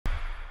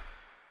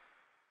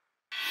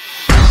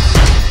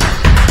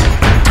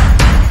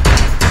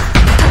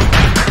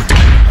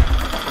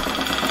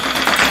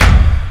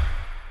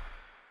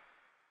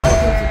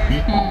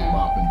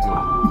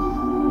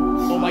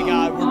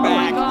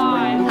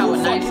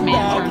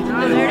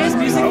There it is,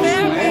 music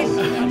family.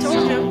 I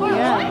told you.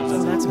 Yeah. So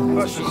that's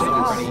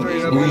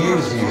we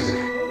use music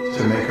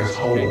to make us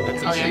whole. To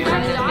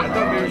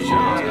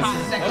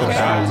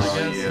balance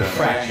the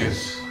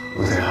fractures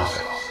within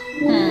ourselves.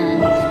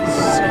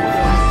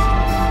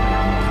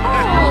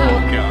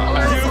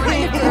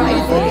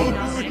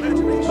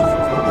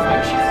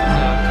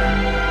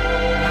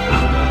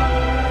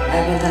 I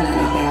haven't done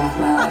anything with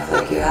my life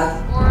like you have.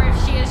 Or if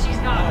she is,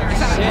 she's not very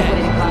good.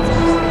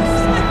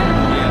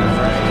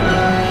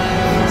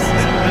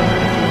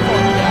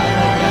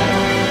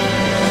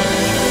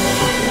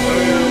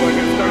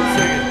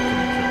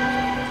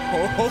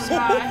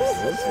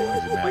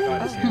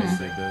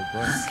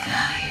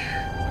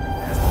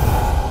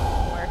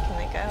 Where can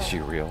they go? Is she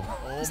real? Oh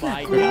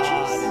my god.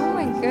 Oh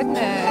my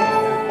goodness.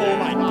 Oh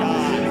my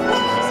god.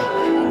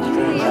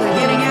 They're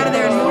getting out of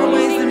there in more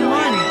ways than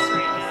one.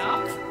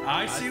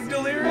 I seem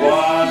delirious.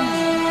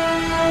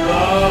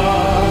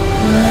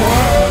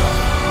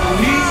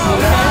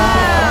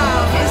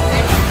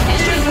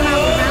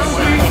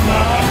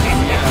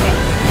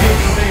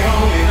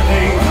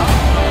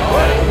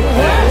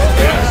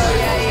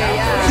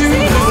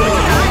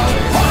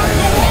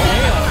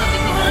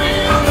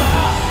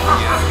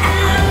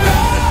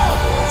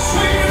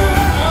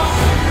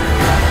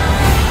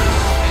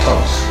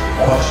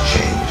 What's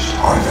changed,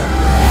 Arthur?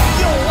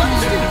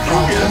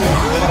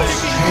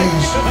 What's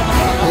changed?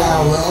 How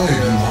well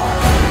you are.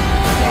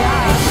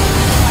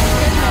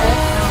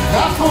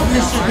 That's what we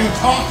should be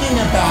talking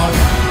about.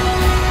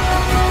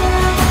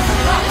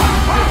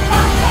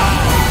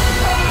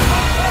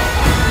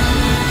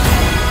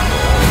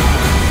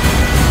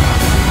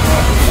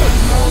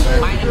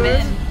 Might have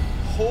been.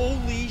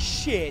 Holy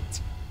shit.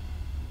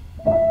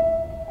 Oh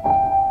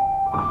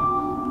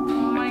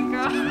my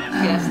god.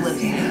 Yes,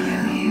 lipstick.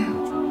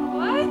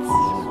 What?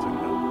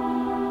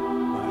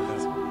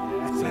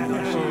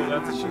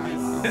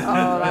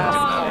 Oh,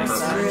 that's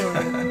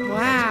really.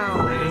 Wow.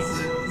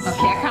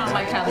 Okay, I kind of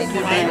like how they do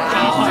that.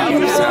 Oh,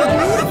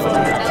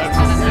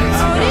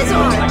 it is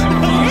on.